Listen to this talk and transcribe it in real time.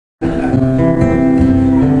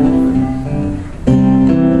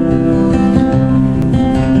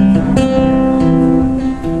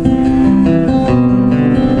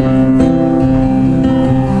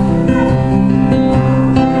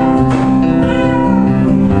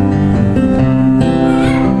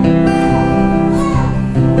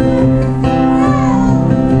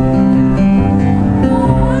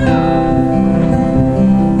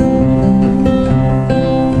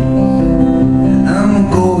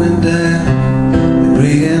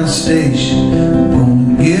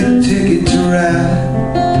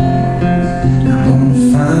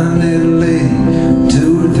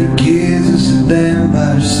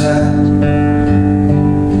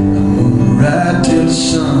the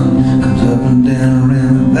sun comes up and down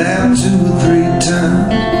around about 2 or 3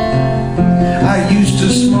 times. I used to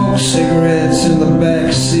smoke cigarettes in the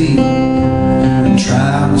back seat and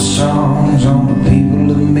try the songs on the people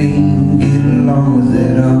of me and get along with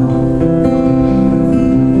it all.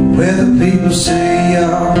 Where the people say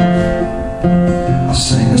y'all, I'll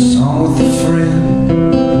sing a song with a friend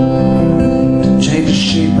to change the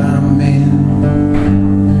shape I'm in.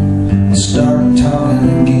 I'll start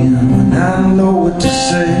talking again when I know what to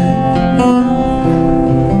say.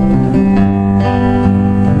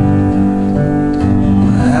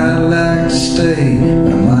 I'd like to stay,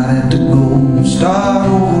 but I might have to go and start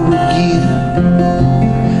over again.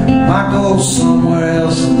 Might go somewhere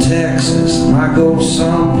else in Texas, might go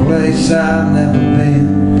someplace I've never been.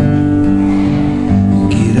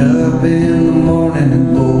 Get up in the morning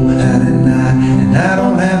and go out at night, and I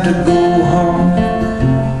don't have to go home.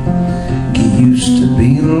 Get used to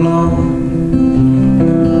being alone.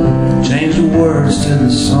 Change the words to the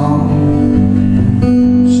song,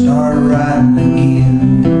 start writing again.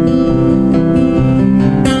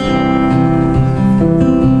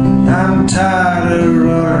 I'm tired of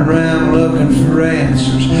running around looking for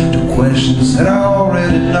answers to questions that I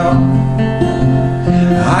already know.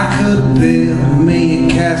 I could build a million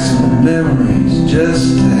castle of memories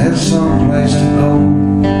just to have someplace to go.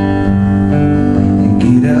 And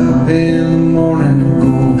get up in the morning and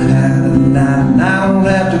go out at night, and I don't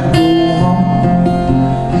have to go home.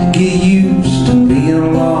 Get used to being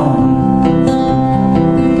alone.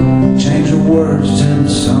 Change the words to the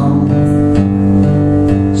song,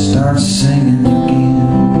 start singing again.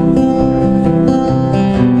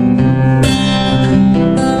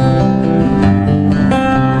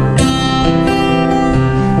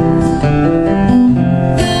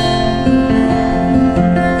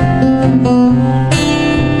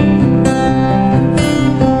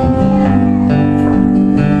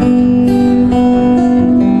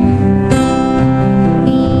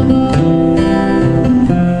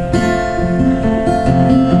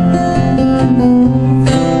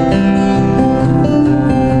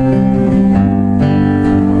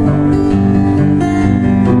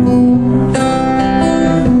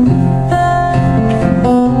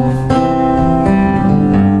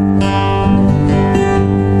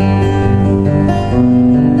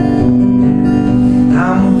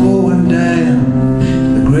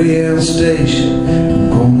 Station, I'm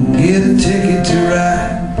gonna get a ticket to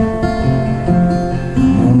ride.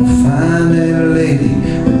 I'm gonna find that lady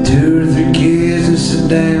with 2 or 3 kids and sit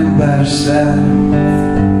down by her side. I'm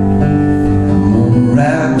gonna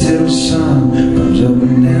ride till the sun comes up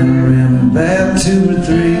and down around about 2 or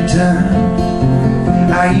 3 times.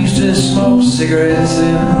 I used to smoke cigarettes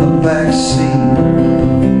in the back seat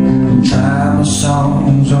and try my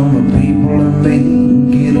songs on the people and me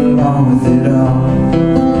and get along with it all.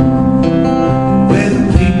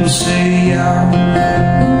 Say y'all,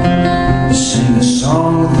 sing a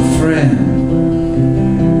song with a friend,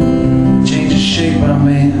 change the shape I'm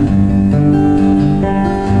in.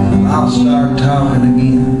 I'll start talking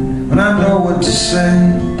again when I know what to say.